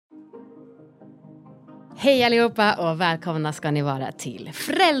Hej allihopa och välkomna ska ni vara till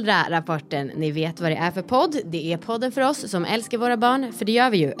Föräldrarapporten. Ni vet vad det är för podd. Det är podden för oss som älskar våra barn, för det gör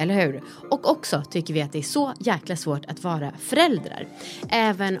vi ju, eller hur? Och också tycker vi att det är så jäkla svårt att vara föräldrar.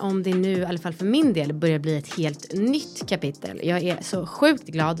 Även om det nu, i alla fall för min del, börjar bli ett helt nytt kapitel. Jag är så sjukt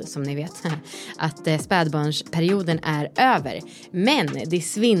glad, som ni vet, att spädbarnsperioden är över. Men det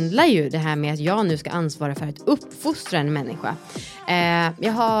svindlar ju det här med att jag nu ska ansvara för att uppfostra en människa.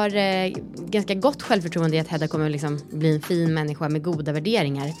 Jag har ganska gott självförtroende i att Hedda kommer liksom bli en fin människa med goda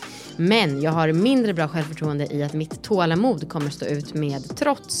värderingar. Men jag har mindre bra självförtroende i att mitt tålamod kommer stå ut med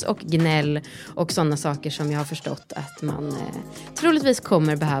trots och gnäll och sådana saker som jag har förstått att man troligtvis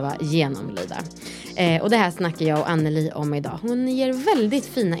kommer behöva genomlida. Och det här snackar jag och Annelie om idag. Hon ger väldigt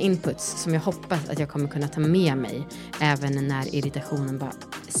fina inputs som jag hoppas att jag kommer kunna ta med mig även när irritationen bara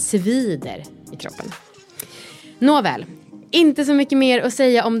svider i kroppen. Nåväl. Inte så mycket mer att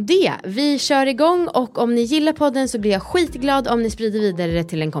säga om det. Vi kör igång och om ni gillar podden så blir jag skitglad om ni sprider vidare det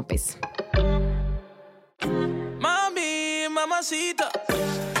till en kompis. Mami, mamacita.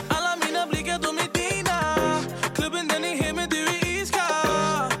 Alla mina blickar de är dina. Klubben den är hem men du är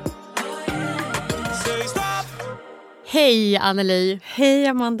iskall. Säg stopp. Hej Annelie. Hej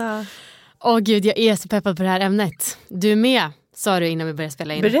Amanda. Åh gud, jag är så peppad på det här ämnet. Du är med, sa du innan vi började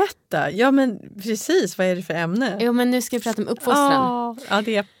spela in. Berätta, ja men precis, vad är det för ämne? Jo men nu ska vi prata om uppfostran. Ja,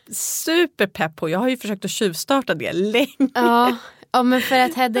 det är superpepp på. Jag har ju försökt att tjuvstarta det länge. Ja men för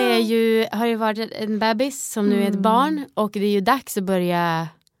att Hedda har ju varit en bebis som nu är ett barn. Och det är ju dags att börja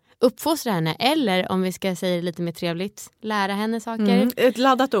uppfostra henne. Eller om vi ska säga det lite mer trevligt, lära henne saker. Ett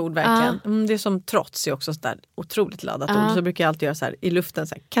laddat ord verkligen. Det är som trots är också sådär otroligt laddat ord. Så brukar jag alltid göra så här i luften,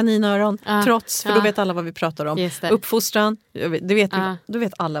 så här, kaninöron, trots, för då vet alla vad vi pratar om. Uppfostran, då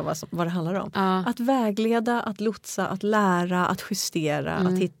vet alla vad det handlar om. Att vägleda, att lotsa, att lära, att justera,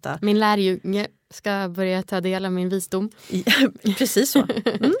 att hitta. Min lärjunge ska börja ta del av min visdom. Precis så.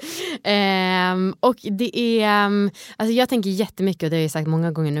 Och det är, alltså jag tänker jättemycket, och det har jag sagt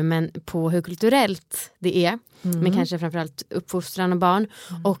många gånger nu, men på hur kulturellt det är. Men kanske framförallt uppfostran och barn.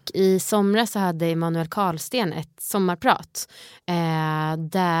 Och i somras så hade Emanuel Karlsten ett sommarprat.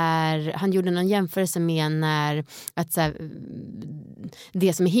 Där han gjorde någon jämförelse med när att så här,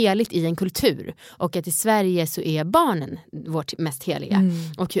 det som är heligt i en kultur. Och att i Sverige så är barnen vårt mest heliga.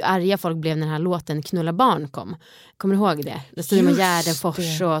 Och hur arga folk blev när den här låten Knulla barn kom. Kommer du ihåg det? Det stod med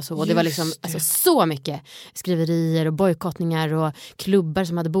Gärdenfors och så. Och det var liksom alltså, så mycket skriverier och bojkottningar och klubbar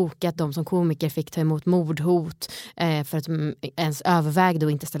som hade bokat dem som komiker fick ta emot mordhot. För att de ens övervägde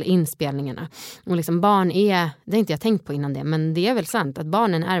och inte ställa in spelningarna. Och liksom barn är, det har inte jag tänkt på innan det, men det är väl sant att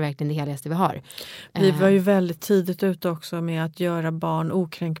barnen är verkligen det heligaste vi har. Vi var ju väldigt tidigt ute också med att göra barn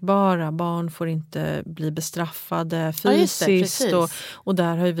okränkbara. Barn får inte bli bestraffade fysiskt. Och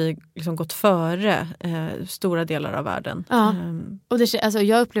där har ju vi liksom gått före stora delar av världen. Och det, alltså,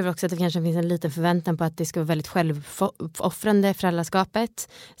 jag upplever också att det kanske finns en liten förväntan på att det ska vara väldigt självoffrande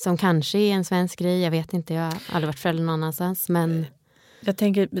föräldraskapet. Som kanske är en svensk grej, jag vet inte, jag har aldrig varit förälder någon annanstans, men jag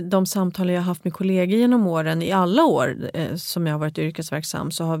tänker, de samtal jag har haft med kollegor genom åren, i alla år som jag har varit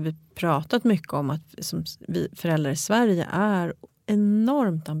yrkesverksam, så har vi pratat mycket om att som vi föräldrar i Sverige är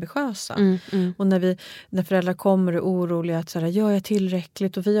enormt ambitiösa. Och när föräldrar kommer och är oroliga att sådär, gör jag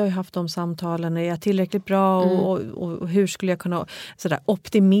tillräckligt? Och vi har ju haft de samtalen, är jag tillräckligt bra? Och hur skulle jag kunna sådär,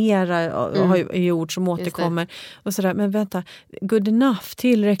 optimera i ord som återkommer? Och sådär, men vänta, good enough,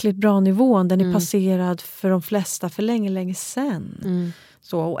 tillräckligt bra nivån, den är passerad för de flesta för länge sedan.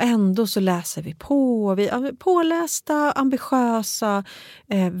 Så, och ändå så läser vi på. Vi är pålästa, ambitiösa,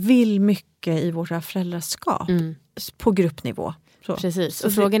 vill mycket i våra föräldraskap på gruppnivå. Så. Precis,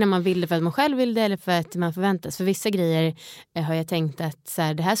 och frågan är om man vill det för att man själv vill det eller för att man förväntas. För vissa grejer har jag tänkt att så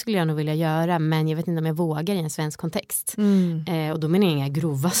här, det här skulle jag nog vilja göra, men jag vet inte om jag vågar i en svensk kontext. Och då menar jag inga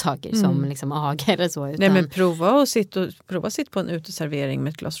grova saker som liksom aga eller så. Utan nej, men prova sitt på en uteservering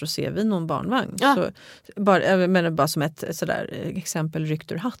med ett glas rosévin och en barnvagn. Så, bara som ett sådär exempel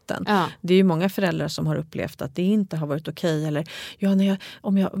ryckt ur hatten. Det är ju många föräldrar som har upplevt att det inte har varit okej. Eller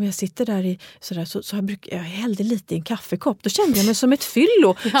om jag sitter där i sådär, så jag hällde lite i en kaffekopp. Då kände jag mig som ett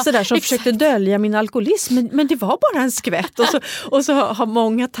fyllo sådär, som försökte dölja min alkoholism, men det var bara en skvätt och så har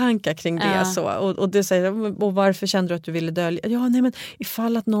många tankar kring det så, och det säger, och varför kände du att du ville dölja? Men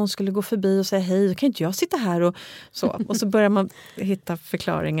ifall att någon skulle gå förbi och säga hej, då kan inte jag sitta här och så börjar man hitta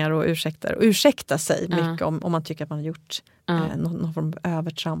förklaringar och ursäkta sig mycket om man tycker att man har gjort någon form av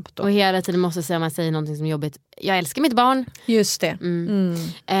övertramp då. Och hela tiden måste säga, man säger någonting som är jobbigt. Jag älskar mitt barn. Just det.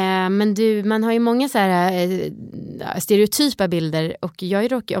 Men man har ju många så här stereotypa bilder, och jag är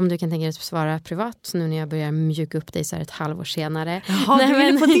dock, om du kan tänka dig att svara privat nu när jag börjar mjuka upp dig så här ett halvår senare. Jaha, du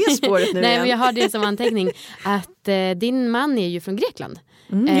är på det spåret nu. Nej, men jag har det som anteckning att din man är ju från Grekland.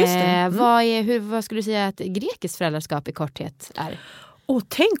 Just det. Vad skulle du säga att grekiskt föräldraskap i korthet är? Och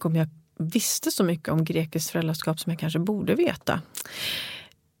tänk om jag visste så mycket om grekiskt föräldraskap som jag kanske borde veta.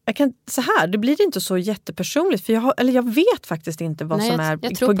 Det blir inte så jättepersonligt, för jag vet faktiskt inte vad som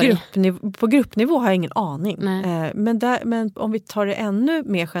är på gruppnivå har jag ingen aning. Men om vi tar det ännu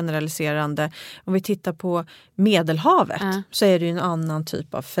mer generaliserande, om vi tittar på Medelhavet så är det ju en annan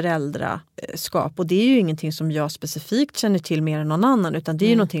typ av föräldraskap, och det är ju ingenting som jag specifikt känner till mer än någon annan, utan det är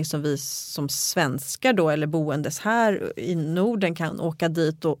ju någonting som vi som svenskar då, eller boendes här i Norden, kan åka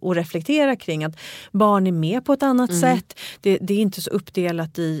dit och reflektera kring, att barn är med på ett annat sätt. Det är inte så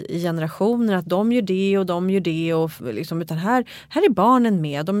uppdelat i generationer att de gör det och de gör det, och liksom, utan här är barnen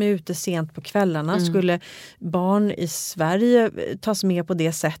med, de är ute sent på kvällarna. Skulle barn i Sverige tas med på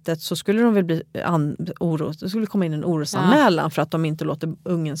det sättet, så skulle de väl bli det skulle komma in en orosanmälan för att de inte låter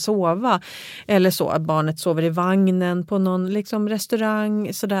ungen sova, eller så att barnet sover i vagnen på någon liksom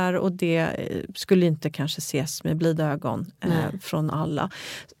restaurang sådär, och det skulle inte kanske ses med blida ögon från alla.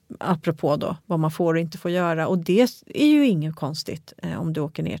 Apropå då vad man får och inte får göra. Och det är ju inget konstigt om du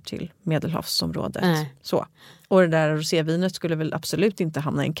åker ner till Medelhavsområdet. Så. Och det där rosévinet skulle väl absolut inte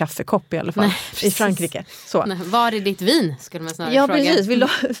hamna i en kaffekopp i alla fall. I Frankrike. Så. Nej, var är ditt vin? Skulle man snarare fråga.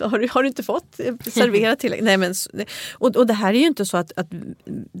 Precis. Har du inte fått servera till? Nej, men, och det här är ju inte så att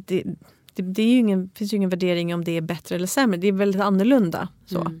det är ju finns ju ingen värdering om det är bättre eller sämre. Det är väldigt annorlunda.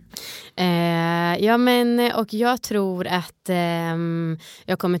 Så. Och jag tror att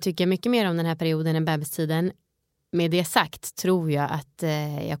jag kommer tycka mycket mer om den här perioden än bebistiden. Med det sagt tror jag att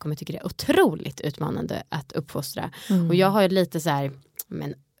jag kommer tycka det är otroligt utmanande att uppfostra. Och jag har ju lite så här,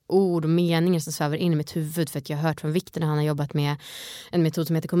 ord och meningar som svävar in i mitt huvud, för att jag har hört från Viktor när han har jobbat med en metod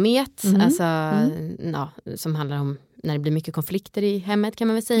som heter komet. Som handlar om när det blir mycket konflikter i hemmet, kan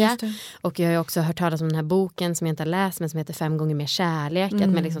man väl säga. Och jag har också hört talas om den här boken som jag inte har läst, men som heter 5 gånger mer kärlek. Att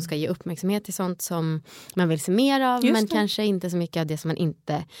man liksom ska ge uppmärksamhet till sånt som man vill se mer av, men kanske inte så mycket av det som man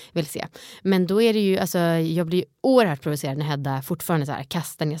inte vill se. Men då är det ju, alltså, jag blir ju oerhört provocerad när Hedda fortfarande så här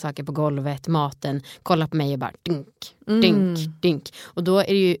kastar ner saker på golvet, maten, kollar på mig och bara dink, dink, dink. Och då är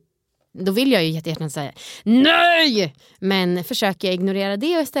det ju, då vill jag ju jättegärna säga nej, men försöker jag ignorera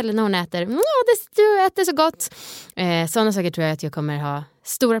det, och istället när hon äter, du äter så gott. Sådana saker tror jag att jag kommer ha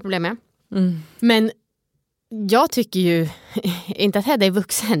stora problem med. Men jag tycker ju inte att Hedda är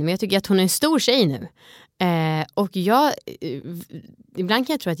vuxen, men jag tycker att hon är en stor tjej nu. Och ibland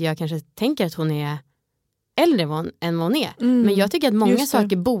kan jag tro att jag kanske tänker att hon är äldre än vad hon är. Men jag tycker att många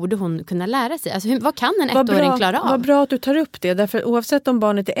saker borde hon kunna lära sig. Alltså, vad kan en ettåring klara av? Vad bra att du tar upp det. Därför oavsett om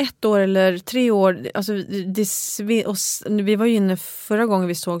barnet är 1 år eller 3 år. Alltså, vi var ju inne förra gången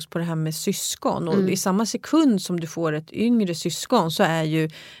vi sågs på det här med syskon. Och i samma sekund som du får ett yngre syskon, så är ju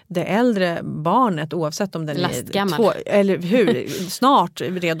det äldre barnet, oavsett om den är 2 eller hur, snart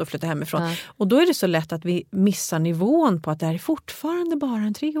redo att flytta hemifrån. Och då är det så lätt att vi missar nivån på att det här är fortfarande bara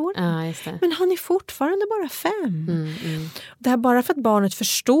en 3-åring. Men han är fortfarande bara 5. Det här, bara för att barnet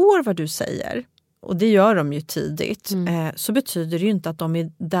förstår vad du säger, och det gör de ju tidigt, så betyder det ju inte att de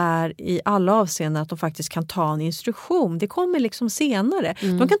är där i alla avseenden, att de faktiskt kan ta en instruktion. Det kommer liksom senare.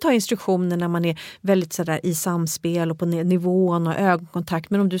 De kan ta instruktioner när man är väldigt sådär i samspel och på nivån och ögonkontakt.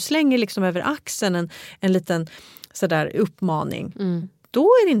 Men om du slänger liksom över axeln en liten sådär uppmaning, då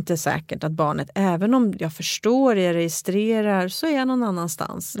är det inte säkert att barnet, även om jag förstår, jag registrerar, så är jag någon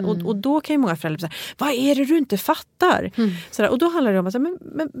annanstans. Och då kan ju många föräldrar säga, vad är det du inte fattar? Och då handlar det om att men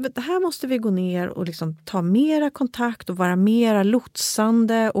här måste vi gå ner och liksom ta mera kontakt och vara mera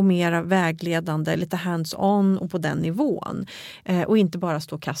lotsande och mera vägledande, lite hands-on och på den nivån. Och inte bara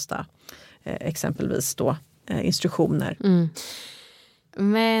stå och kasta exempelvis då instruktioner.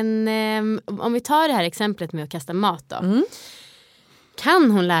 Men om vi tar det här exemplet med att kasta mat då.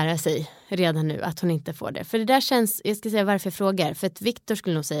 Kan hon lära sig redan nu att hon inte får det? För det där känns, jag ska säga varför jag frågar. För att Viktor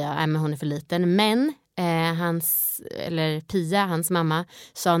skulle nog säga att hon är för liten. Men Pia, hans mamma,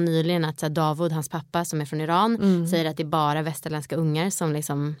 sa nyligen att Davud, hans pappa som är från Iran, säger att det är bara västerländska ungar som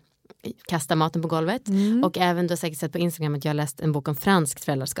liksom kastar maten på golvet. Och även du har säkert sett på Instagram att jag har läst en bok om franskt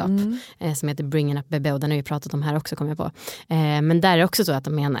föräldraskap som heter Bringing Up Bébé, och den har vi pratat om här också, kommer jag på. Men där är det också så att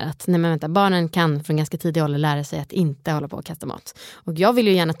de menar att barnen kan från ganska tidig ålder lära sig att inte hålla på och kasta mat. Och jag vill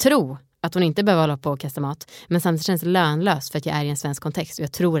ju gärna tro att hon inte behöver hålla på och kasta mat, men samtidigt känns det lönlöst för att jag är i en svensk kontext, och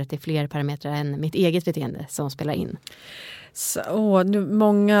jag tror att det är fler parametrar än mitt eget beteende som spelar in.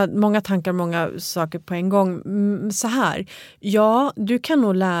 Många tankar, många saker på en gång. Så här, ja, du kan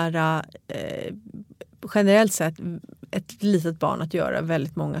nog lära generellt sett ett litet barn att göra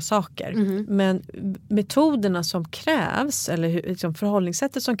väldigt många saker. Men metoderna som krävs, eller liksom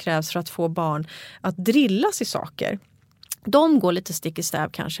förhållningssättet som krävs för att få barn att drillas i saker, de går lite stick i stäv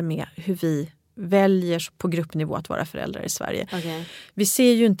kanske med hur vi väljer på gruppnivå att vara föräldrar i Sverige. Okay. Vi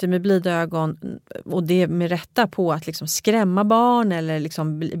ser ju inte med blida ögon, och det med rätta, på att liksom skrämma barn eller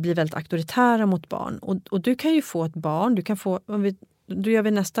liksom bli väldigt auktoritära mot barn. Och du kan ju få ett barn, du kan få, då gör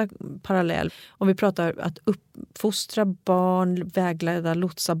vi nästa parallell. Om vi pratar att uppfostra barn, vägleda,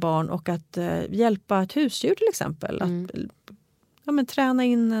 lotsa barn och att hjälpa ett husdjur till exempel. Att träna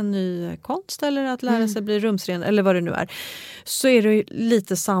in en ny konst eller att lära sig bli rumsren eller vad det nu är. Så är det ju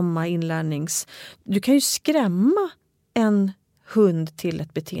lite samma inlärnings... Du kan ju skrämma en hund till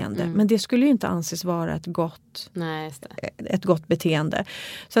ett beteende. Men det skulle ju inte anses vara ett gott beteende.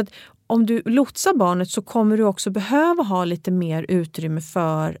 Så att om du lotsar barnet så kommer du också behöva ha lite mer utrymme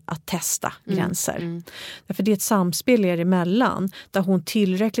för att testa gränser. Därför det är ett samspel er emellan där hon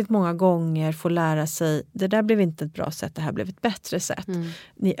tillräckligt många gånger får lära sig, det där blev inte ett bra sätt, det här blev ett bättre sätt.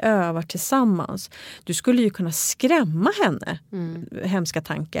 Ni övar tillsammans. Du skulle ju kunna skrämma henne, hemska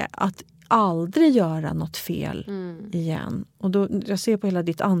tanke, att aldrig göra något fel igen. Och då, jag ser på hela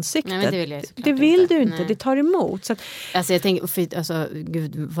ditt ansikte. Nej, det vill du inte. Nej. Det tar emot. Så att, alltså jag tänker,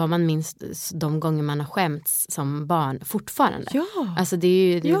 gud, vad man minns de gånger man har skämts som barn fortfarande. Ja. Alltså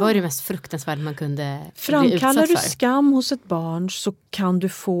det var det mest fruktansvärda man kunde bli utsatt för. Framkallar du skam hos ett barn så kan du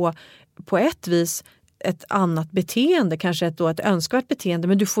få på ett vis ett annat beteende, kanske ett önskvärt beteende,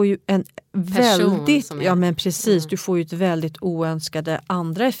 men du får ju en väldigt, men precis, du får ju ett väldigt oönskade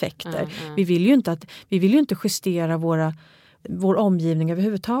andra effekter. Vi vill ju inte justera vår omgivning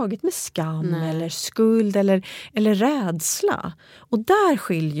överhuvudtaget med skam eller skuld eller rädsla. Och där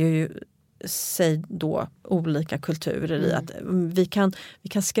skiljer ju sig då olika kulturer i att vi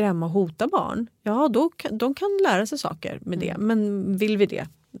kan skrämma och hota barn. Ja, de kan lära sig saker med det, men vill vi det?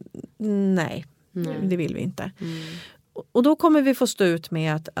 Nej. Det vill vi inte. Och då kommer vi få stå ut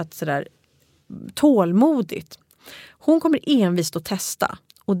med att sådär tålmodigt. Hon kommer envist att testa.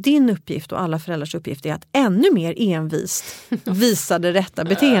 Och din uppgift och alla föräldrars uppgift är att ännu mer envist visa det rätta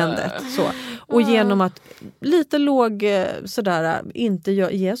beteendet. Så. Och genom att lite låg inte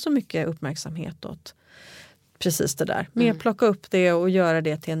ge så mycket uppmärksamhet åt precis det där. Mer plocka upp det och göra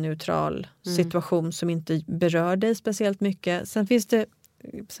det till en neutral situation som inte berör dig speciellt mycket.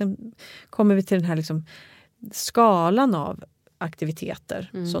 Sen kommer vi till den här liksom skalan av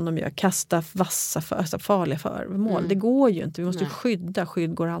aktiviteter som de gör. Kasta vassa, farliga föremål. Det går ju inte. Vi måste skydda.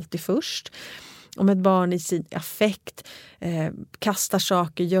 Skydd går alltid först. Om ett barn i sin affekt kastar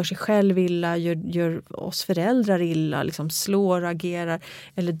saker, gör sig själv illa, gör oss föräldrar illa, liksom slår och agerar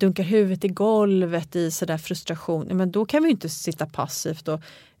eller dunkar huvudet i golvet i sådär frustration. Men då kan vi inte sitta passivt och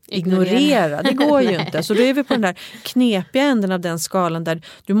ignorera. Det går ju inte. Så då är vi på den där knepiga änden av den skalan där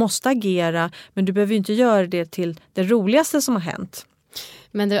du måste agera, men du behöver ju inte göra det till det roligaste som har hänt.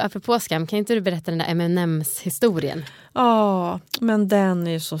 Men du, apropå skam, kan inte du berätta den där M&M's-historien? Ja, men den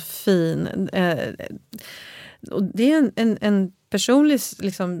är ju så fin. Och det är en personlig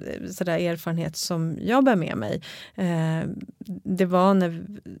liksom, sådär erfarenhet som jag bär med mig. Det var när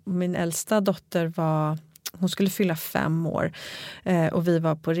min äldsta dotter hon skulle fylla 5 år och vi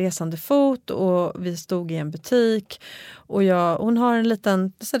var på resande fot och vi stod i en butik och hon har en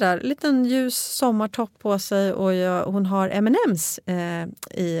liten ljus sommartopp på sig och hon har M&M's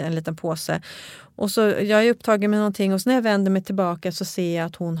i en liten påse. Och så jag är upptagen med någonting och så när jag vänder mig tillbaka så ser jag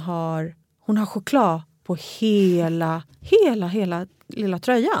att hon har choklad på hela lilla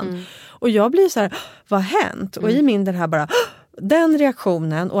tröjan. Och jag blir så här, vad har hänt? Och i min den här bara... Den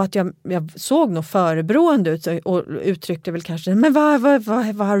reaktionen och att jag såg nog förebrående ut och uttryckte väl kanske, men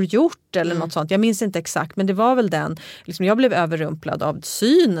vad har du gjort eller något sånt. Jag minns inte exakt, men det var väl den. Liksom, jag blev överrumplad av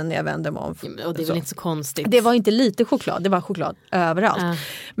synen när jag vände mig om. Och det är väl inte så konstigt. Det var inte lite choklad, det var choklad överallt.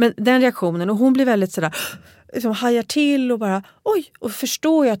 Men den reaktionen, och hon blev väldigt sådär... Liksom hajar till och bara och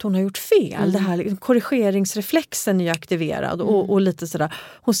förstår ju att hon har gjort fel. Det här liksom, korrigeringsreflexen är ju aktiverad och lite sådär,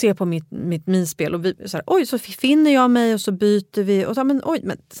 hon ser på mitt minspel och vi sådär, så finner jag mig och så byter vi och så, men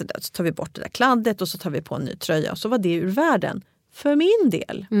så tar vi bort det där kladdet och så tar vi på en ny tröja och så var det ur världen för min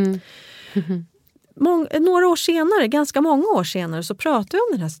del. Några år senare, ganska många år senare, så pratar vi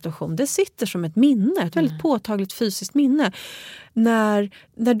om den här situationen. Det sitter som ett minne, ett väldigt påtagligt fysiskt minne.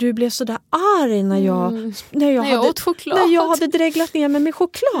 när du blev så där arg när jag åt choklad. När jag hade dreglat ner mig med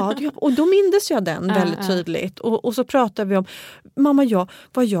choklad. Och då mindes jag den väldigt tydligt. Och så pratade vi om, mamma,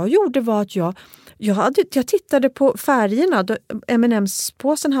 vad jag gjorde var att jag tittade på färgerna.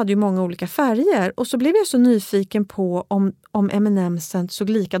 M&M's-påsen hade ju många olika färger. Och så blev jag så nyfiken på om M&M's såg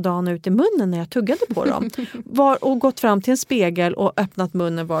likadana ut i munnen när jag tuggade på dem. Och gått fram till en spegel och öppnat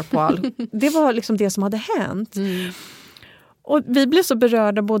munnen var på all. Det var liksom det som hade hänt. Och vi blev så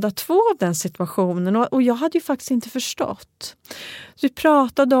berörda båda två av den situationen. Och jag hade ju faktiskt inte förstått. Så vi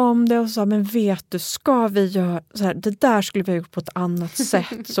pratade om det och sa, men vet du, ska vi göra så här? Det där skulle vi ha gjort på ett annat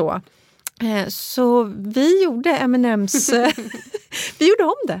sätt så. Så vi gjorde M&M's. Vi gjorde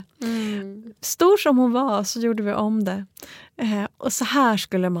om det. Stor som hon var så gjorde vi om det. Och så här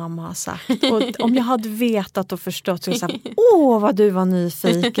skulle mamma ha sagt. Och om jag hade vetat och förstått så skulle jag säga, vad du var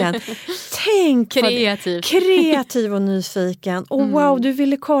nyfiken. Tänk kreativ och nyfiken. Och wow, du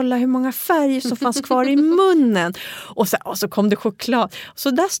ville kolla hur många färger som fanns kvar i munnen. Och så kom det choklad.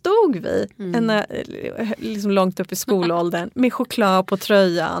 Så där stod vi liksom långt upp i skolåldern med choklad på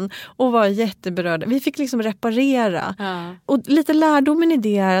tröjan och var jätteberörda. Vi fick liksom reparera. Och lite lärdomen i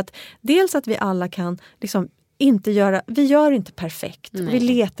det är att dels att vi alla kan liksom vi gör inte perfekt. Vi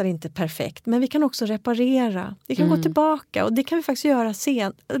letar inte perfekt. Men vi kan också reparera. Vi kan gå tillbaka. Och det kan vi faktiskt göra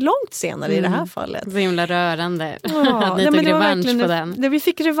långt senare i det här fallet. Så himla rörande. Ja, ni tog revansch på den. Vi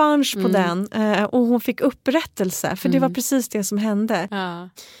fick revansch på den. Och hon fick upprättelse. För det var precis det som hände. Ja.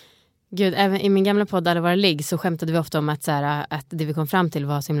 Gud, även i min gamla podd Alla våra ligg så skämtade vi ofta om att det vi kom fram till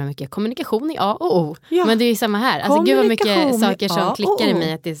var så himla mycket kommunikation i A och O. Ja. Men det är ju samma här. Alltså gud vad mycket saker som klickar i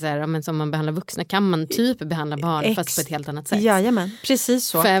mig att det är så här, men som man behandlar vuxna kan man typ behandla barn fast på ett helt annat sätt. Jajamän, precis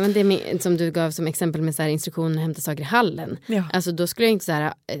så. För även det som du gav som exempel med så här instruktioner att hämta saker i hallen. Ja. Alltså då skulle jag inte så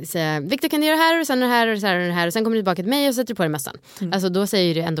här, säga, Victor kan du göra det här och sen det här och så här och det här och sen kommer du tillbaka till mig och sätter du på dig mössan. Alltså då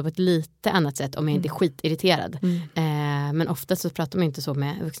säger du ändå på ett lite annat sätt om jag inte är skitirriterad. Men ofta så pratar man inte så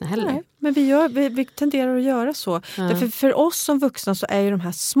med vuxna heller. Nej. Men vi tenderar att göra så. Därför för oss som vuxna så är ju de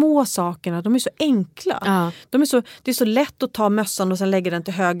här små sakerna, de är så enkla. Det är så lätt att ta mössan och sen lägga den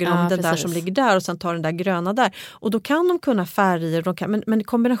till höger om den där som ligger där och sen ta den där gröna där. Och då kan de kunna färger. Men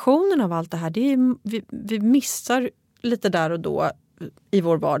kombinationen av allt det här, det är, vi missar lite där och då i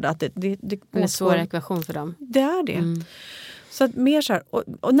vår vardag. Att det är en svår ekvation för dem. Det är det. Så att mer så här,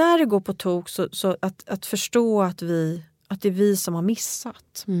 och när det går på tok så att förstå att det är vi som har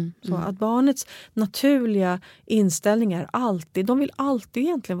missat. Så att barnets naturliga inställningar de vill alltid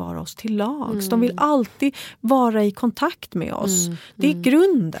egentligen vara oss till lags. De vill alltid vara i kontakt med oss. Det är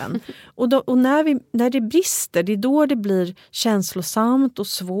grunden. Och när det brister, det är då det blir känslosamt och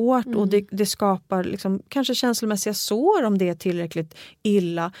svårt och det skapar liksom, kanske känslomässiga sår om det är tillräckligt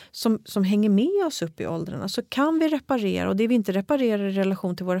illa som hänger med oss upp i åldrarna. Så kan vi reparera, och det vi inte reparerar i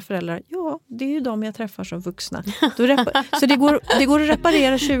relation till våra föräldrar, det är ju de jag träffar som vuxna. Så det går att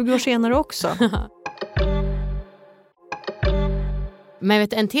reparera 20 år senare också. Men jag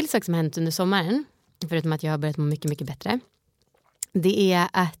vet en till sak som hänt under sommaren, förutom att jag har börjat må mycket, mycket bättre. Det är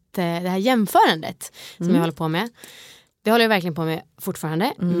att det här jämförandet som jag håller på med, det håller jag verkligen på med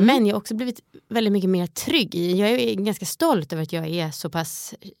fortfarande. Men jag har också blivit väldigt mycket mer trygg i. Jag är ganska stolt över att jag är så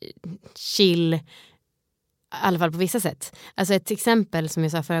pass chill, i alla fall på vissa sätt. Alltså ett exempel som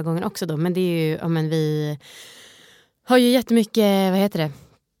jag sa förra gången också då, men det är ju, vi har ju jättemycket,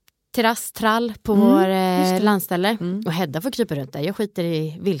 terrasstrall på vår landställe. Och Hedda får krypa runt där. Jag skiter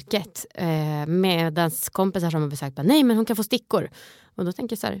i vilket. Medans kompisar som har besökt bara, nej men hon kan få stickor. Och då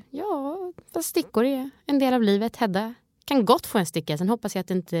tänker jag så här, fast stickor är en del av livet. Hedda kan gott få en sticka. Sen hoppas jag att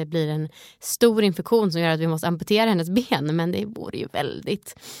det inte blir en stor infektion som gör att vi måste amputera hennes ben. Men det vore ju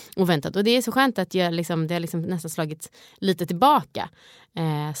väldigt oväntat. Och det är så skönt att det har liksom nästan slagit lite tillbaka.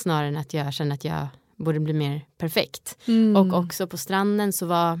 Snarare än att jag känner att jag borde bli mer perfekt. Och också på stranden så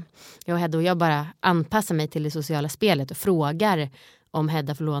var jag och Hedda och jag bara anpassar mig till det sociala spelet och frågar om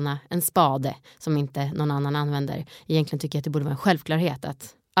Hedda får låna en spade som inte någon annan använder. Egentligen tycker jag att det borde vara en självklarhet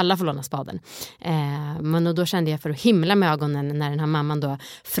att alla får låna spaden. Men då kände jag för att himla med ögonen när den här mamman då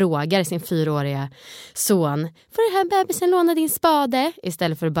frågar sin 4-åriga son, får den här bebisen låna din spade?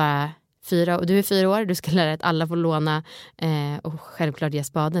 Istället för att bara 4, och du är 4 år, du ska lära att alla får låna och självklart ge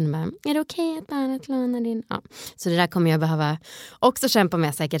spaden, men är det okej att barnet lånar din? Ja. Så det där kommer jag behöva också kämpa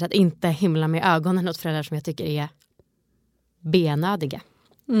med säkert, att inte himla med ögonen åt föräldrar som jag tycker är benödiga,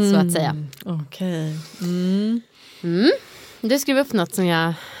 så att säga. Okej. Du skrev upp något som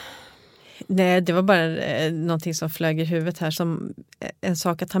jag... Nej, det var bara någonting som flög i huvudet här, som en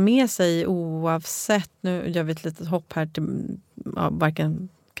sak att ta med sig oavsett, nu gör vi ett litet hopp här till varken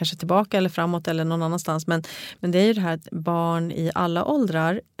kanske tillbaka eller framåt eller någon annanstans. Men det är ju det här att barn i alla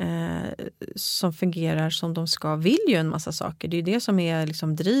åldrar som fungerar som de ska vill ju en massa saker. Det är ju det som är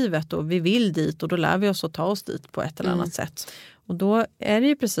liksom drivet och vi vill dit och då lär vi oss att ta oss dit på ett eller annat sätt. Och då är det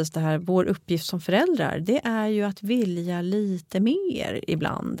ju precis det här, vår uppgift som föräldrar, det är ju att vilja lite mer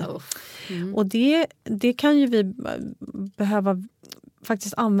ibland. Och det kan ju vi behöva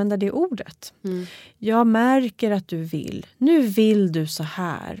faktiskt använda det ordet. Jag märker att du vill. Nu vill du så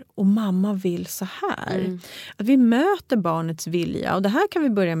här och mamma vill så här. Att vi möter barnets vilja och det här kan vi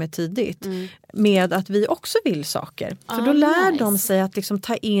börja med tidigt. Med att vi också vill saker. För då lär de sig att liksom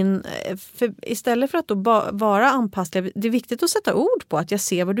ta in, för istället för att då vara anpassliga, det är viktigt att sätta ord på att jag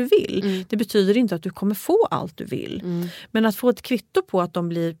ser vad du vill. Det betyder inte att du kommer få allt du vill. Men att få ett kvitto på att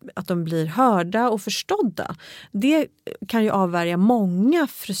de blir hörda och förstådda, det kan ju avvärja många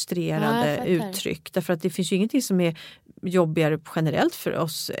frustrerade uttryck. Därför att det finns ju ingenting som är jobbigare generellt för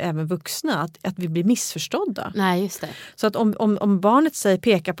oss, även vuxna, att vi blir missförstådda. Nej, just det. Så att om barnet säger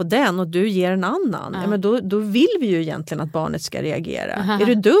peka på den och du ger en annan, ja, men då vill vi ju egentligen att barnet ska reagera. Är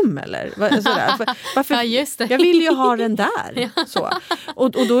du dum eller? Varför? Ja, just det. Jag vill ju ha den där. Så.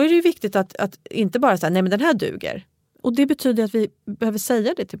 Och då är det ju viktigt att inte bara säga, nej men den här duger. Och det betyder att vi behöver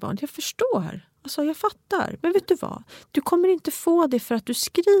säga det till barnet. Jag förstår. Alltså jag fattar. Men vet du vad? Du kommer inte få det för att du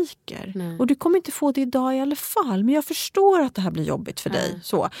skriker. Nej. Och du kommer inte få det idag i alla fall. Men jag förstår att det här blir jobbigt för dig.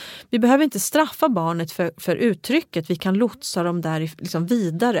 Så. Vi behöver inte straffa barnet för uttrycket. Vi kan lotsa dem där liksom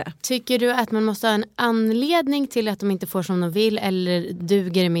vidare. Tycker du att man måste ha en anledning till att de inte får som de vill? Eller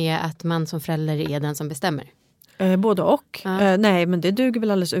duger det med att man som förälder är den som bestämmer? Både och. Nej, men det duger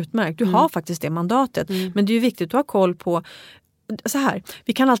väl alldeles utmärkt. Du har faktiskt det mandatet. Men det är ju viktigt att ha koll på så här,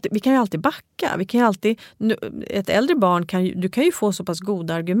 vi kan ju alltid backa. Vi kan ju alltid, ett äldre barn du kan ju få så pass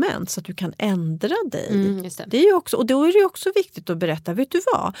goda argument så att du kan ändra dig. Just det. Det är ju också, och då är det också viktigt att berätta, vet du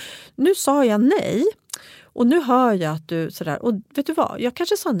vad? Nu sa jag nej. Och nu hör jag att du sådär, och vet du vad, jag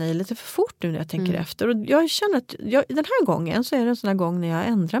kanske sa nej lite för fort nu när jag tänker efter. Och jag känner att den här gången så är det en sån här gång när jag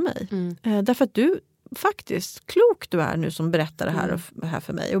ändrar mig. Därför att du faktiskt klok du är nu som berättar det här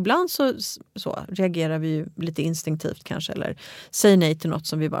för mig. Och ibland så reagerar vi ju lite instinktivt kanske, eller säger nej till något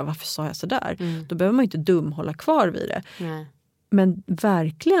som vi bara, varför sa jag så där? Då behöver man inte hålla kvar vid det. Nej. Men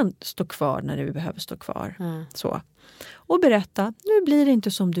verkligen stå kvar när vi behöver stå kvar. Så. Och berätta, nu blir det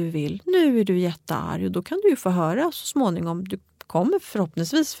inte som du vill. Nu är du jättearg och då kan du ju få höra så småningom, du kommer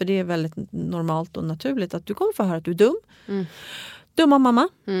förhoppningsvis, för det är väldigt normalt och naturligt, att du kommer få höra att du är dum. Dumma mamma.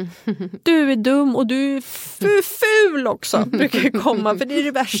 Du är dum och du är ful också. Brukar komma, för det är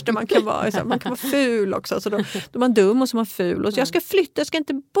det värsta man kan vara. Man kan vara ful också. Så då är man dum och så är man ful. Och så, jag ska flytta, jag ska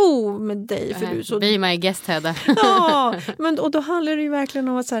inte bo med dig. För du är så... Be my guest, Hedda. Ja, och då handlar det ju verkligen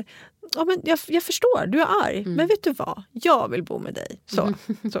om att så här, ja, men jag förstår, du är arg. Men vet du vad? Jag vill bo med dig. Så.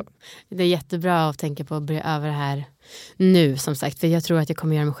 Det är jättebra att tänka på att börja över det här nu, som sagt. För jag tror att jag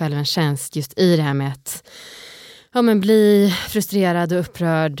kommer göra mig själv en tjänst just i det här med att bli frustrerad och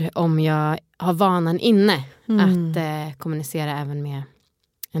upprörd om jag har vanan inne att kommunicera även med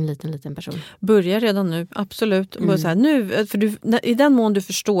en liten person. Börja redan nu, absolut. Så här, nu, för i den mån du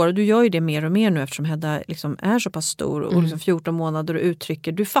förstår, och du gör ju det mer och mer nu eftersom Hedda liksom är så pass stor och liksom 14 månader och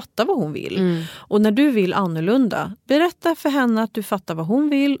uttrycker, du fattar vad hon vill. Och när du vill annorlunda, berätta för henne att du fattar vad hon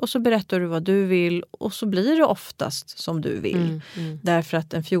vill och så berättar du vad du vill och så blir det oftast som du vill. Därför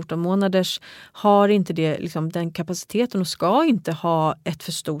att en 14 månaders har inte det, liksom, den kapaciteten och ska inte ha ett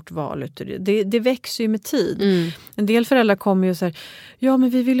för stort val. Det växer ju med tid. En del föräldrar kommer ju så här, ja men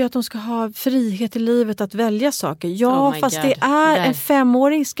vi vill ju att de ska ha frihet i livet att välja saker. Ja, fast det är en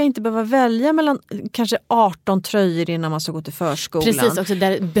 5-åring ska inte behöva välja mellan kanske 18 tröjor innan man ska gå till förskolan. Precis, också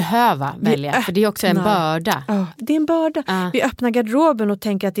där behöva välja. För det är också en börda. Ja, det är en börda. Vi öppnar garderoben och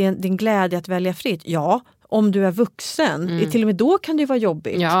tänker att det är en glädje att välja fritt. Ja, om du är vuxen. Till och med då kan det ju vara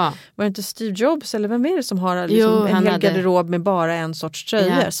jobbigt. Ja. Var det inte Steve Jobs eller vem är det som har liksom en hel garderob med bara en sorts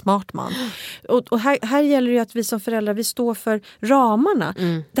tröjor? Ja. Smart man. Och här gäller det ju att vi som föräldrar, vi står för ramarna.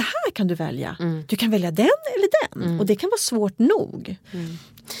 Det här kan du välja. Du kan välja den eller den. Och det kan vara svårt nog.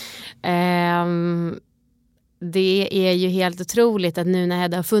 Det är ju helt otroligt att nu när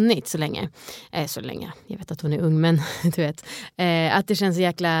Hedda har funnits så länge, jag vet att hon är ung, men du vet, att det känns så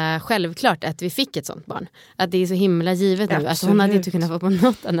jäkla självklart att vi fick ett sånt barn. Att det är så himla givet nu. Alltså hon hade inte kunnat vara på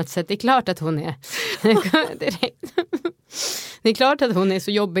något annat sätt. Det är klart att hon är direkt. Det är klart att hon är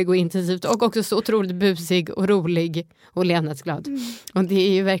så jobbig och intensivt och också så otroligt busig och rolig och levnadsglad. Och det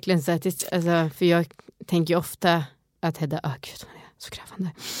är ju verkligen så att alltså, för jag tänker ju ofta att Hedda, gud, så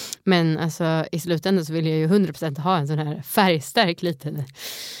krävande. Men alltså i slutändan så vill jag ju 100% ha en sån här färgstark liten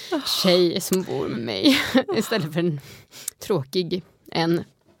tjej som bor med mig istället för en tråkig en.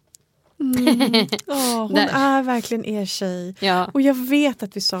 Hon är verkligen er tjej. Ja. Och jag vet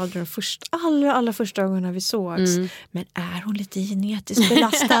att vi sa det allra första gången vi sågs. Men är hon lite genetiskt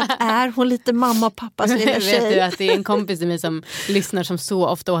belastad? Är hon lite mamma och pappas lilla tjej? Vet du att det är en kompis till mig som lyssnar som så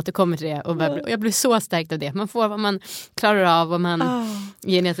ofta återkommer till det. Och jag blir så stärkt av det. Man får vad man klarar av och man är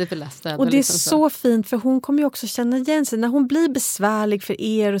genetiskt belastad. Och det liksom är så fint, för hon kommer ju också känna igen sig. När hon blir besvärlig för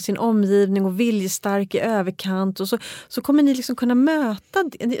er och sin omgivning och viljestark i överkant. Och så kommer ni liksom kunna möta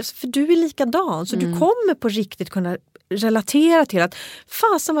det. För du är likadan, så du kommer på riktigt kunna relatera till att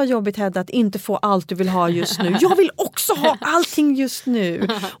fasen var jobbigt, Hedda, att inte få allt du vill ha just nu. Jag vill också ha allting just nu.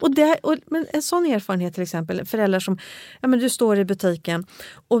 Men en sån erfarenhet till exempel, föräldrar som du står i butiken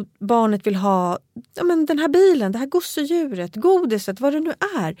och barnet vill ha den här bilen, det här gosedjuret, godiset, vad det nu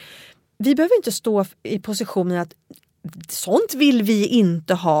är. Vi behöver inte stå i positionen att sånt vill vi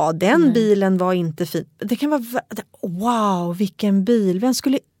inte ha. Den bilen var inte fin. Det kan vara wow, vilken bil. Vem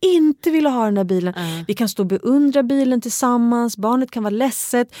skulle inte vilja ha den här bilen? Vi kan stå och beundra bilen tillsammans. Barnet kan vara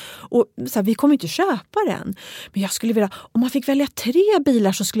ledset. Och så här, vi kommer inte köpa den. Men jag skulle vilja, om man fick välja 3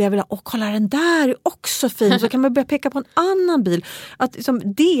 bilar så skulle jag vilja, kolla den där är också fin. Så kan man börja peka på en annan bil. Att liksom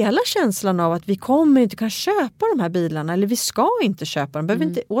dela känslan av att vi kommer inte kunna köpa de här bilarna. Eller vi ska inte köpa dem.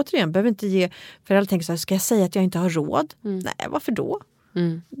 Behöver inte ge föräldrar tänka så här, ska jag säga att jag inte har råd? Nej, varför då?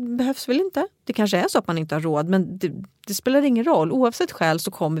 Behövs väl inte. Det kanske är så att man inte har råd, men det spelar ingen roll. Oavsett skäl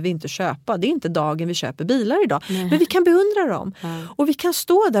så kommer vi inte köpa. Det är inte dagen vi köper bilar idag. Men vi kan beundra dem. Och vi kan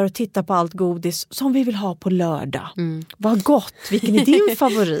stå där och titta på allt godis som vi vill ha på lördag. Vad gott. Vilken är din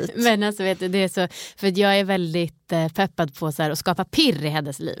favorit? Men alltså vet du, det är så, för att jag är väldigt peppad på så här, att skapa pirr i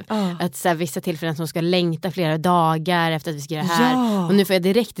Heddas liv. Att så här, vissa tillfällen som ska längta flera dagar efter att vi ska göra det här. Och nu får jag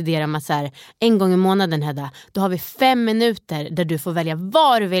direkt idéer om att så här, en gång i månaden, Hedda, då har vi 5 minuter där du får välja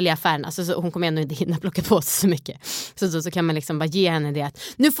vad du vill i affären. Alltså, så hon kommer ändå inte hinna plocka på sig så mycket. Så kan man liksom bara ge henne det att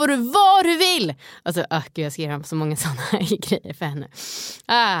nu får du vad du vill. Alltså, gud, jag ska göra så många sådana grejer för henne.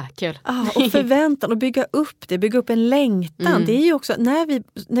 Kul. Och förväntan och bygga upp en längtan. Det är ju också,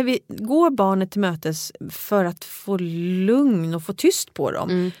 när vi går barnet till mötes för att få lugn och få tyst på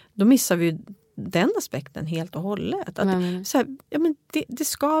dem, då missar vi ju den aspekten helt och hållet. Att, så här, det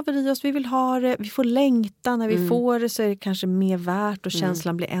skaver i oss, vi vill ha det, vi får längta, när vi får det så är det kanske mer värt och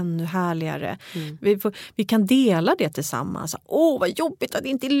känslan blir ännu härligare. Vi kan dela det tillsammans. Vad jobbigt att det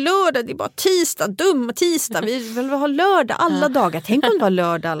inte är lördag, det är bara tisdag, dumma tisdag, vi vill ha lördag alla dagar. Tänk om det var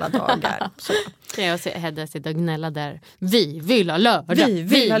lördag alla dagar. Så. Jag ser Hedda sitta och gnälla där. Vi vill ha lördag. Vi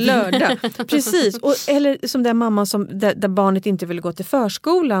vill ha lördag. Precis. Eller som den mamman där barnet inte vill gå till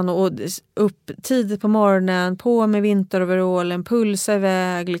förskolan och upp tidigt på morgonen, på med vinteroverallen, pulsa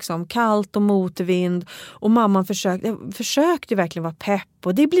iväg, liksom kallt och motvind. Och mamman försökte verkligen vara pepp.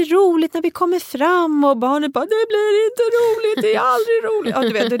 Och det blir roligt när vi kommer fram. Och barnet bara, det blir inte roligt, det är aldrig roligt. Ja,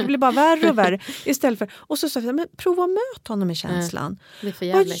 du vet, det blir bara värre och värre. Istället för, och så sa vi, men prova att möta honom i känslan. Det är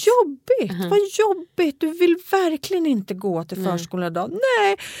för vad jobbigt. Du vill verkligen inte gå till förskolan idag.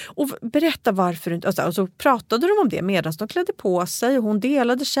 Nej. Och berätta varför inte. Och så pratade de om det medan de klädde på sig. Och hon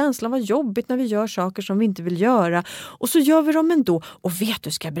delade känslan, vad jobbigt när vi gör saker som vi inte vill göra. Och så gör vi dem ändå. Och vet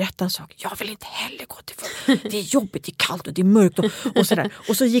du, ska jag berätta en sak? Jag vill inte heller gå till förskolan. Det är jobbigt, det är kallt och det är mörkt. Och sådär.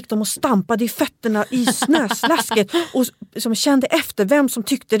 Och så gick de och stampade i fötterna i snöslasket. Och som kände efter vem som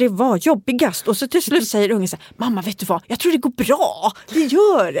tyckte det var jobbigast. Och så till slut säger ungen så här, mamma, vet du vad? Jag tror det går bra. Det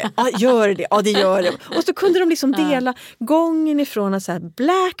gör det. Ja, gör det. Ja, det gör det. Och så kunde de liksom dela gången ifrån att så här,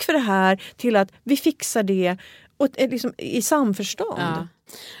 black för det här till att vi fixar det och liksom i samförstånd.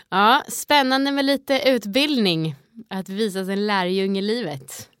 Ja, spännande med lite utbildning. Att visa sin lärjung i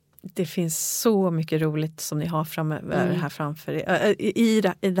livet. Det finns så mycket roligt som ni har framöver här framför i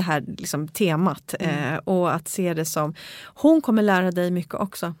det här liksom temat. Och att se det som, hon kommer lära dig mycket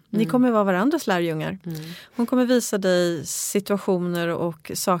också. Ni kommer vara varandras lärjungar. Hon kommer visa dig situationer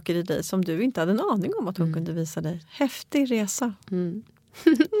och saker i dig som du inte hade en aning om att hon kunde visa dig. Häftig resa.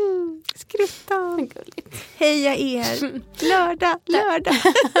 Skrutta. Heja er. Lördag.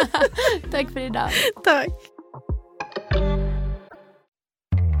 Tack för idag. Tack.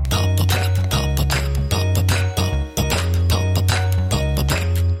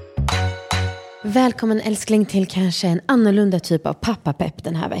 Välkommen älskling till kanske en annorlunda typ av pappapepp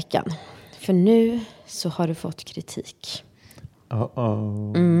den här veckan. För nu så har du fått kritik.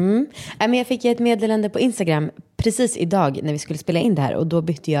 Men jag fick ett meddelande på Instagram precis idag när vi skulle spela in det här. Och då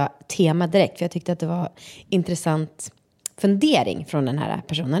bytte jag tema direkt, för jag tyckte att det var intressant fundering från den här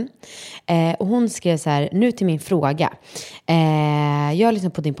personen. Och hon skrev så här, nu till min fråga. jag har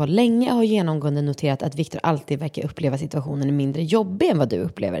lyssnat på din podd länge och har genomgående noterat att Viktor alltid verkar uppleva situationen mindre jobbig än vad du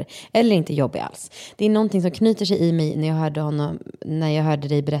upplever. Eller inte jobbig alls. Det är någonting som knyter sig i mig när jag hörde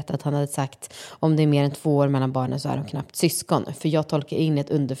dig berätta att han hade sagt om det är mer än 2 år mellan barnen så är de knappt syskon. För jag tolkar in ett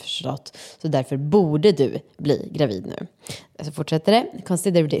underförstått, så därför borde du bli gravid nu. Så fortsätter det.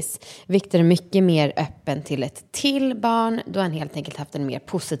 Consider this. Viktor är mycket mer öppen till ett till barn då han helt enkelt haft en mer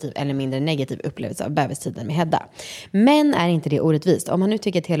positiv eller mindre negativ upplevelse av bebistiden med Hedda. Men är inte det orättvist? Om han nu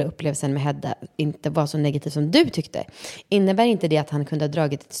tycker att hela upplevelsen med Hedda inte var så negativ som du tyckte, innebär inte det att han kunde ha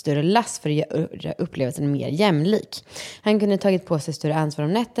dragit ett större lass för att göra upplevelsen mer jämlik? Han kunde ha tagit på sig större ansvar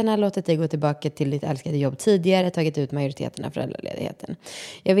om nätterna, låtit dig gå tillbaka till ditt älskade jobb tidigare, tagit ut majoriteten av föräldraledigheten.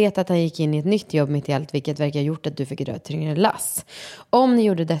 Jag vet att han gick in i ett nytt jobb mitt i allt, vilket verkar ha gjort att du fick dra ett tyngre lass. Om ni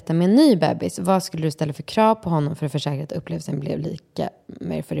gjorde detta med en ny bebis, vad skulle du ställa för krav på honom för att försäkra att upplevelsen blev lika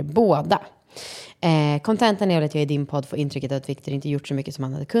mer för er båda? Kontentan är att jag i din podd får intrycket att Viktor inte gjort så mycket som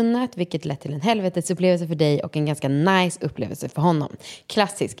han hade kunnat, vilket lett till en helvetets upplevelse för dig och en ganska nice upplevelse för honom.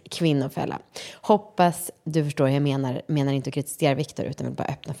 Klassisk kvinnofälla. Hoppas du förstår, jag menar inte att kritisera Viktor utan vill bara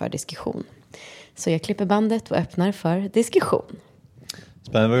öppna för diskussion. Så jag klipper bandet och öppnar för diskussion.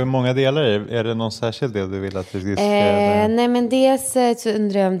 Spännande, det var många delar. Är det någon särskild del du vill att vi diskuterar? Nej, men dels så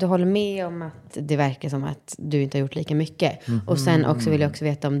undrar jag om du håller med om att det verkar som att du inte har gjort lika mycket. Mm-hmm. Och sen också vill jag också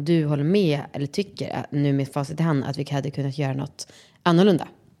veta om du håller med eller tycker att, nu med facit i hand, att vi hade kunnat göra något annorlunda.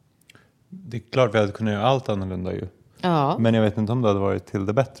 Det är klart vi hade kunnat göra allt annorlunda ju. Ja. Men jag vet inte om det hade varit till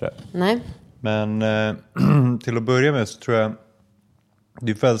det bättre. Nej. Men till att börja med så tror jag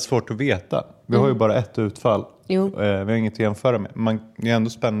det är väldigt svårt att veta. Vi har ju bara ett utfall. Jo. Vi har inget att jämföra med. Det är ändå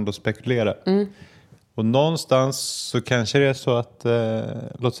spännande att spekulera. Och någonstans så kanske det är så att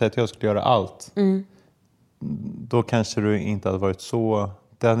låt säga att jag skulle göra allt. Då kanske du inte hade varit så,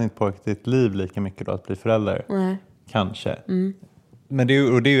 det hade inte påverkat ditt liv lika mycket då att bli förälder. Nej. Kanske. Men det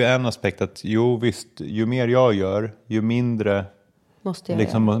är ju en aspekt att jo visst, ju mer jag gör, ju mindre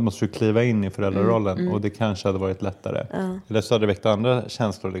måste du kliva in i föräldrarollen. Och det kanske hade varit lättare. Eller så hade det väckt andra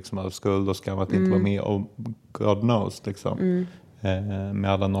känslor liksom, av skuld och skam att inte vara med. Och God knows liksom.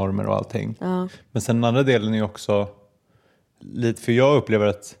 Med alla normer och allting. Men sen den andra delen är ju också lite, för jag upplever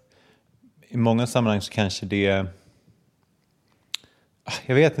att i många sammanhang så kanske det,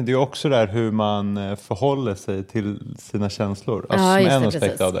 jag vet inte, det är också där hur man förhåller sig till sina känslor. Alltså som en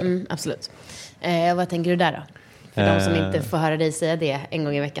aspekt av det. Absolut. Vad tänker du där då? För de som inte får höra dig säga det en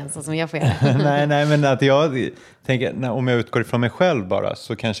gång i veckan så som jag får göra. nej, men att jag tänker, om jag utgår ifrån mig själv bara,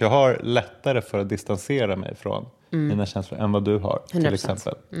 så kanske jag har lättare för att distansera mig från mina känslor än vad du har 100%. Till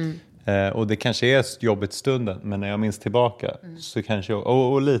exempel. Och det kanske är jobbigt stunden, men när jag minns tillbaka så kanske jag,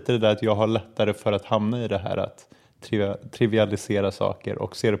 och lite det där att jag har lättare för att hamna i det här att trivialisera saker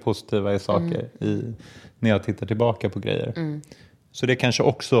och se det positiva i saker när jag tittar tillbaka på grejer. Så det kanske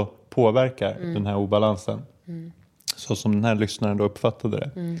också påverkar den här obalansen. Så som den här lyssnaren då uppfattade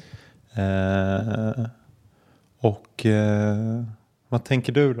det. Vad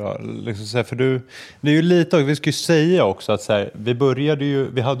tänker du då? Liksom så här, för det är ju lite, vi ska ju säga också att så här,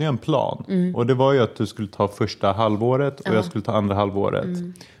 vi hade ju en plan. Och det var ju att du skulle ta första halvåret och jag skulle ta andra halvåret.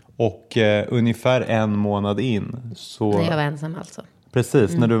 Och ungefär 1 månad in så... När jag var ensam alltså.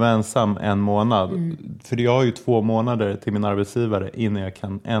 Precis, när du var ensam 1 månad. För jag har ju 2 månader till min arbetsgivare innan jag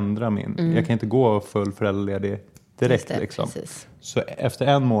kan ändra min. Jag kan inte gå full föräldraledig direkt det, liksom. Precis. Så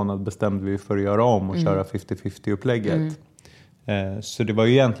efter 1 månad bestämde vi för att göra om och köra 50-50-upplägget. Så det var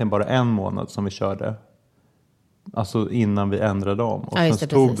ju egentligen bara 1 månad som vi körde. Alltså innan vi ändrade om. Och sen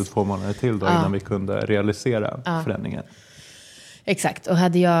stod det 2 månader till då innan vi kunde realisera förändringen. Exakt, och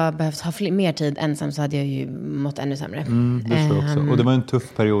hade jag behövt ha mer tid ensam så hade jag ju mått ännu sämre. Det tror jag också. Och det var en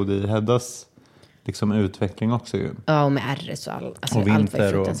tuff period i Heddas liksom utveckling också ju. Ja, och med RS och alltså och allt var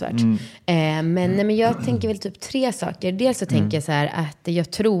fruktansvärt. Men jag tänker väl typ 3 saker. Dels så tänker jag så här att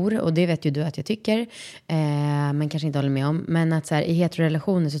jag tror, och det vet ju du att jag tycker, men kanske inte håller med om, men att så här, i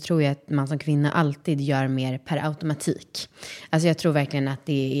heterorelationer så tror jag att man som kvinna alltid gör mer per automatik. Alltså jag tror verkligen att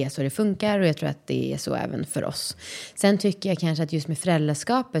det är så det funkar, och jag tror att det är så även för oss. Sen tycker jag kanske att just med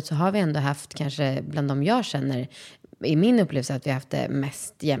föräldraskapet så har vi ändå haft, kanske bland de jag känner, i min upplevelse, att vi har haft det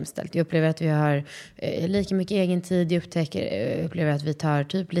mest jämställt. Jag upplever att vi har lika mycket egen tid. Jag upplever att vi tar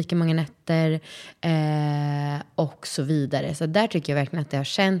typ lika många nätter och så vidare. Så där tycker jag verkligen att det har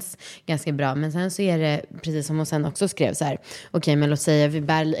känts ganska bra. Men sen så är det, precis som hon sen också skrev så här. Okej, men låt säga vi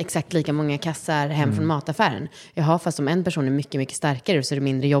bär exakt lika många kassar hem från mataffären. Jaha, fast om en person är mycket, mycket starkare så är det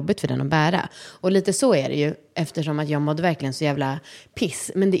mindre jobbigt för den att bära. Och lite så är det ju, eftersom att jag mådde verkligen så jävla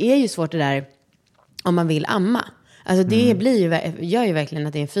piss. Men det är ju svårt det där om man vill amma. Alltså det gör ju verkligen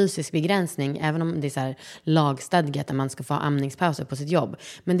att det är en fysisk begränsning, även om det är så här lagstadgat att man ska få amningspauser på sitt jobb.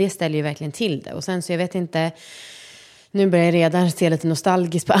 Men det ställer ju verkligen till det. Och sen så jag vet inte, nu börjar jag redan se lite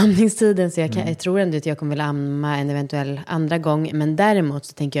nostalgiskt på amningstiden, så jag tror ändå att jag kommer vilja amma en eventuell andra gång. Men däremot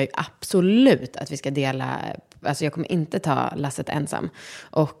så tänker jag ju absolut att vi ska dela, alltså jag kommer inte ta lasset ensam.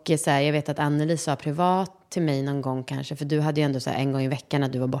 Och så här, jag vet att Annelie sa privat till mig någon gång kanske, för du hade ju ändå så här en gång i veckan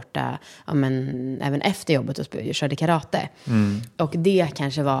att du var borta, ja, men även efter jobbet och körde karate. Och det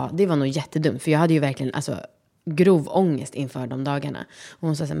kanske var nog jättedumt, för jag hade ju verkligen alltså grov ångest inför de dagarna. Och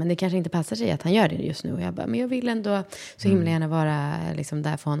hon sa så här, men det kanske inte passar sig att han gör det just nu. Och jag bara, men jag vill ändå så himla gärna vara liksom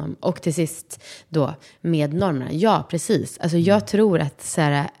där för honom. Och till sist då, med normerna. Ja, precis. Alltså jag tror att så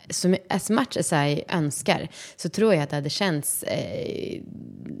här, som as much as I önskar, så tror jag att det hade känts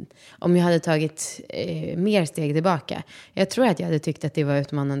om jag hade tagit mer steg tillbaka. Jag tror att jag hade tyckt att det var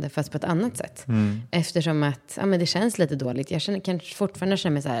utmanande, fast på ett annat sätt. Eftersom att men det känns lite dåligt. Jag kanske fortfarande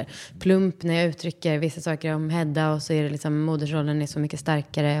känner mig så här plump när jag uttrycker vissa saker om Hedda, och så är det liksom modersrollen är så mycket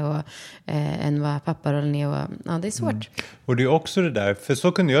starkare och, än vad papparollen är, och ja, det är svårt. Och det är också det där, för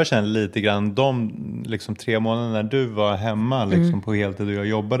så kunde jag känna lite grann de liksom 3 månader när du var hemma liksom på heltid och jag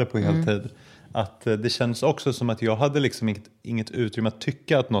jobbade på heltid, att det känns också som att jag hade liksom inget utrymme att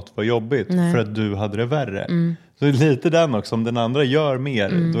tycka att något var jobbigt. Nej. För att du hade det värre. Så lite den också, om den andra gör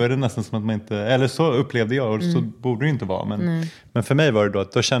mer, då är det nästan som att man inte, eller så upplevde jag, och så borde det inte vara. Men för mig var det då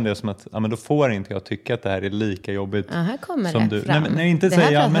att då kände jag som att men då får inte jag tycka att det här är lika jobbigt här kommer som det du. fram. Nej, inte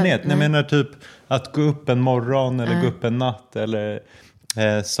säga i allmänhet. Jag menar typ att gå upp en morgon eller gå upp en natt, eller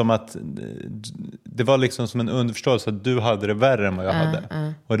som att det var liksom som en underförståelse att du hade det värre än vad jag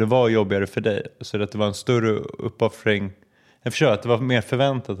hade. Och det var jobbigare för dig. Så att det var en större uppoffring. Jag förstår att det var mer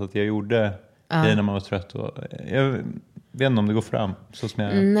förväntat att jag gjorde det när man var trött. Och jag vet inte om det går fram. Så som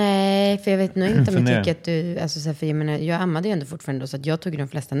jag Nej, för jag vet nog inte om jag tycker att du... Alltså, så här, för jag ammade ju ändå fortfarande. Så att jag tog de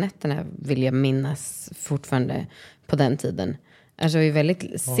flesta nätterna, vill jag minnas, fortfarande på den tiden. Alltså det var ju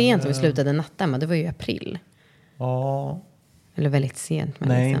väldigt sent som vi slutade nattamma. Det var ju i april. Ja. Eller väldigt sent.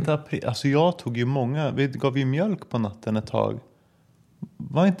 Nej, liksom. Inte april. Alltså jag tog ju många... Vi gav ju mjölk på natten ett tag.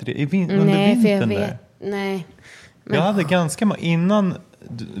 Var inte det? Under vintern där? Nej. Men... Jag hade ganska många... Innan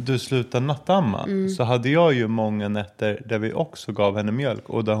du slutade nattamma så hade jag ju många nätter där vi också gav henne mjölk.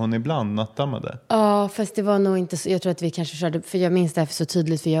 Och där hon ibland nattammade. Ja, fast det var nog inte så... Jag tror att vi kanske körde... För jag minns det här så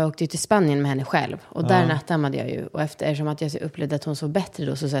tydligt, för jag åkte ju till Spanien med henne själv. Och där nattammade jag ju. Och eftersom att jag upplevde att hon så bättre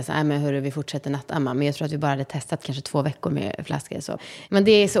då, så sa jag så här, men hörru, vi fortsätter nattamma. Men jag tror att vi bara hade testat kanske 2 veckor med flaskor. Så. Men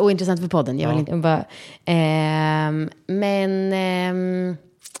det är så ointressant för podden. Jag vill inte bara...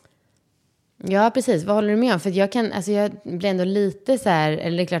 Ja, precis. Vad håller du med om? För jag blir ändå lite så här...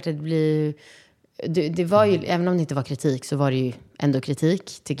 Eller det är klart att det blir... Det var ju, även om det inte var kritik, så var det ju ändå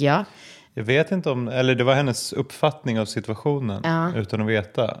kritik, tycker jag. Jag vet inte om... Eller det var hennes uppfattning av situationen. Utan att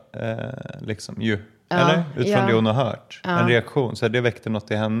veta. Liksom ju. Eller? Utifrån det hon har hört. En reaktion. Så det väckte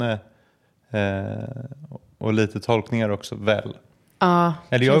något i henne. Och lite tolkningar också, väl. Ja,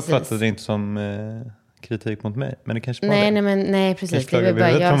 eller jag uppfattade det inte som... kritik mot mig, men det kanske var nej, precis. Det är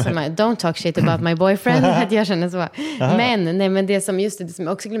bara jag som don't talk shit about my boyfriend, att jag känner så. Men det som jag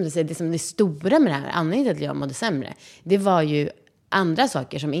också glömde säga, det som är stora med det här, anledningen till att jag mådde sämre, det var ju andra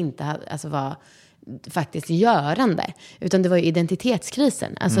saker som inte var faktiskt görande, utan det var ju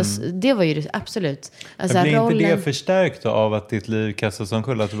identitetskrisen. Alltså det var ju absolut, alltså, blir inte det förstärkt av att ditt liv kastas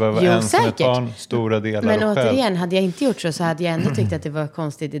omkull, att du behöver ensam ett barn stora delar men och själv? Återigen, hade jag inte gjort så hade jag ändå tyckt att det var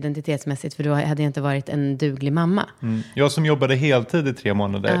konstigt identitetsmässigt, för då hade jag inte varit en duglig mamma. Jag som jobbade heltid i 3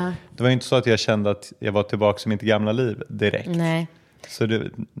 månader, det var inte så att jag kände att jag var tillbaka i mitt gamla liv direkt. Nej. Så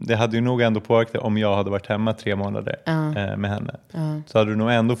det hade ju nog ändå påverkat om jag hade varit hemma 3 månader med henne. Så hade du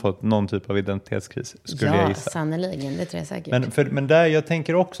nog ändå fått någon typ av identitetskris, skulle jag gissa. Ja, sannoliken, det tror jag säkert. Men där, jag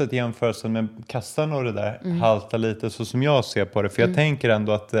tänker också att jämförelsen med kassan och det där haltar lite så som jag ser på det. För jag tänker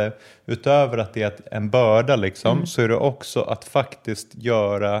ändå att utöver att det är en börda liksom, så är det också att faktiskt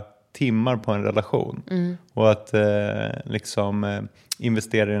göra timmar på en relation. Och att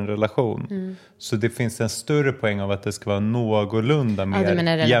investera i en relation. Så det finns en större poäng av att det ska vara någorlunda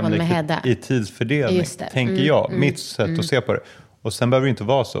mer jämlikt i tidsfördelning, tänker jag. Mitt sätt att se på det. Och sen behöver det inte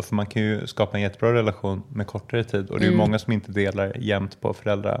vara så, för man kan ju skapa en jättebra relation med kortare tid. Och det är ju många som inte delar jämnt på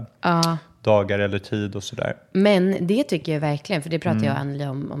dagar eller tid och sådär. Men det tycker jag verkligen, för det pratar jag och Annelie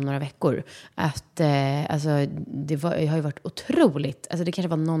om några veckor. Att alltså, jag har ju varit otroligt, alltså det kanske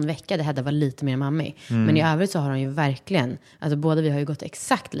var någon vecka det Hedda var lite mer mammig. Men i övrigt så har hon ju verkligen, alltså båda vi har ju gått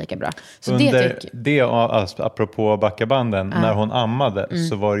exakt lika bra. Så det alltså, apropå backabanden, när hon ammade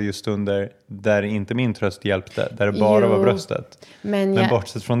så var det ju stunder där inte min tröst hjälpte, där det bara var bröstet. Men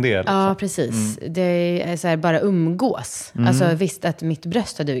bortsett från det. Liksom. Ja, precis. Det är så här, bara umgås. Alltså visst att mitt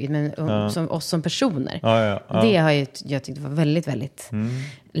bröst har dugit, men som oss som personer. Ja. Det har jag tyckt var väldigt, väldigt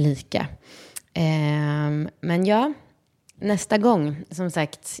lika. Men ja, nästa gång, som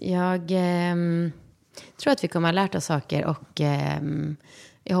sagt, jag tror att vi kommer att ha lärt oss saker och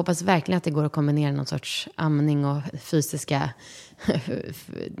jag hoppas verkligen att det går att kombinera någon sorts amning och fysiska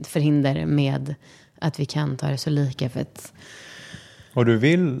förhinder med att vi kan ta det så lika. För att... Och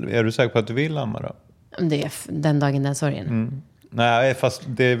är du säker på att du vill amma då? Det är den dagen, den sorgen. Nej, fast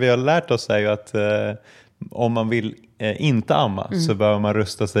det vi har lärt oss är ju att om man vill inte amma så behöver man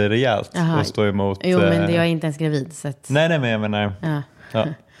rusta sig rejält och stå emot. Jo, men jag är inte ens gravid. Så att... Nej, men jag menar... Ja.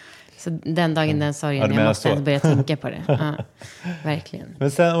 Så den dagen, den sorgen, jag måste ens börja tänka på det. Ja, verkligen.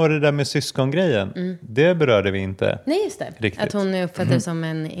 Men sen var det där med syskongrejen. Det berörde vi inte. Nej, just det. Riktigt. Att hon uppfattade det som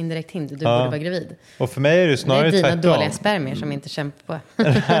en indirekt hinder. Du borde vara gravid. Och för mig är det snarare tvärtom. Det är dina dåliga spermier som inte kämpar på.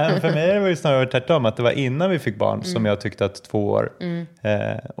 För mig var det snarare tvärtom. Att det var innan vi fick barn som jag tyckte att 2 år.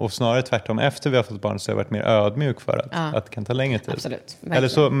 Och snarare tvärtom efter vi har fått barn så har jag varit mer ödmjuk för att det kan ta längre tid. Absolut. Eller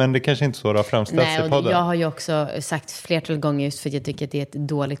så, men det kanske inte så det har framställts i podden. Jag har ju också sagt flertal gånger just för att jag tycker att det är ett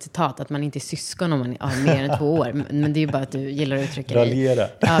dåligt citat. Att man inte är syskon om man har mer än 2 år. Men det är ju bara att du gillar att uttrycka dig. Raljera.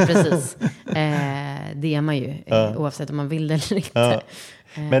 Ja, precis. Det är man ju. Oavsett om man vill det eller inte.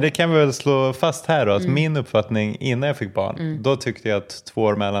 Men det kan vi väl slå fast här då. Att min uppfattning innan jag fick barn. Då tyckte jag att 2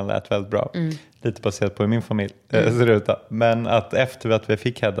 år mellan lät väldigt bra. Lite baserat på hur min familj ser ut. Men att efter att vi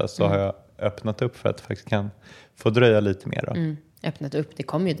fick Hedda så har jag öppnat upp för att det faktiskt kan få dröja lite mer då. Öppnat upp, det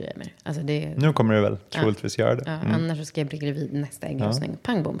kommer ju dröja mer. Alltså nu kommer det väl troligtvis göra det. Annars så ska jag bli gravid nästa ägglossning.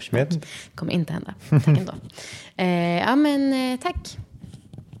 Pang, bom, kommer inte hända. Tack ändå. Ja, men tack.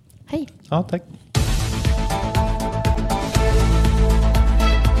 Hej. Ja, tack.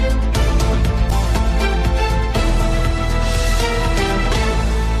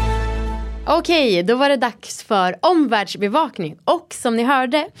 Okej, då var det dags för omvärldsbevakning. Och som ni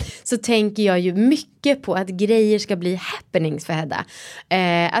hörde så tänker jag ju mycket på att grejer ska bli happenings för Hedda.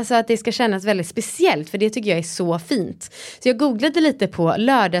 Alltså att det ska kännas väldigt speciellt, för det tycker jag är så fint. Så jag googlade lite på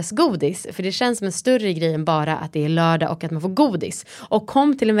lördagsgodis, för det känns som en större grej än bara att det är lördag och att man får godis. Och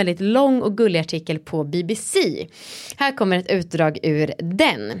kom till en väldigt lång och gullig artikel på BBC. Här kommer ett utdrag ur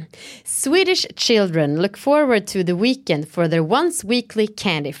den. Swedish children look forward to the weekend for their once weekly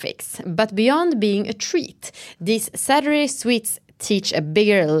candy fix. But beyond being a treat, these Saturday sweets teach a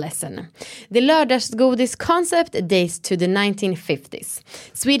bigger lesson. The lördagsgodis concept dates to the 1950s.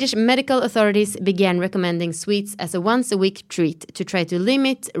 Swedish medical authorities began recommending sweets as a once-a-week treat to try to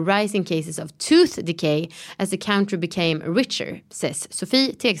limit rising cases of tooth decay as the country became richer, says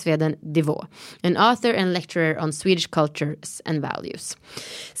Sofie Tegsveden Devaux, an author and lecturer on Swedish cultures and values.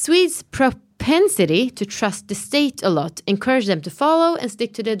 Swedes propensity to trust the state a lot encourage them to follow and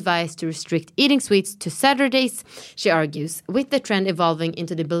stick to the advice to restrict eating sweets to Saturdays, she argues, with the trend evolving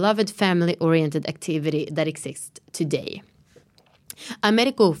into the beloved family-oriented activity that exists today.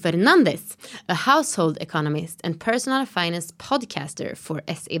 Americo Fernandez, a household economist and personal finance podcaster for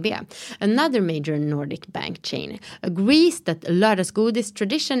SEB, another major Nordic bank chain, agrees that lördagsgodis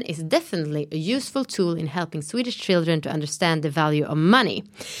tradition is definitely a useful tool in helping Swedish children to understand the value of money.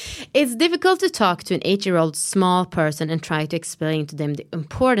 It's difficult to talk to an 8-year-old small person and try to explain to them the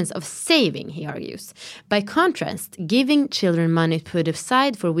importance of saving, he argues. By contrast, giving children money put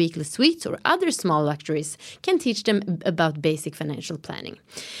aside for weekly sweets or other small luxuries can teach them about basic financial planning.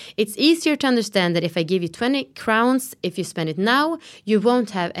 It's easier to understand that if I give you 20 crowns, if you spend it now, you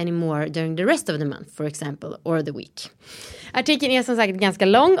won't have any more during the rest of the month, for example, or the week. Artikeln är som sagt ganska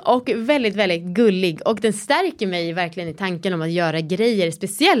lång och väldigt, väldigt gullig. Och den stärker mig verkligen i tanken om att göra grejer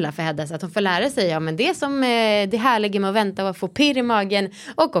speciella för Hedda. Så att hon får lära sig om det som det härliga med att vänta och få pirr i magen.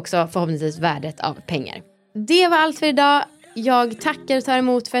 Och också förhoppningsvis värdet av pengar. Det var allt för idag. Jag tackar och tar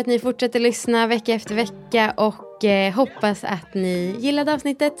emot för att ni fortsätter lyssna vecka efter vecka. Och hoppas att ni gillade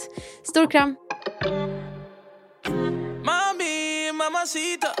avsnittet. Stor kram! Mami,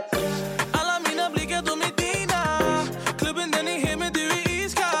 mamacita. Alla mina blickar de är dina. Klubben den är hemma, du är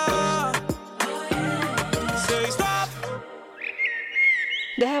iskall. Säg stopp!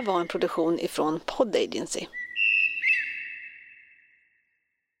 Det här var en produktion ifrån Poddagency.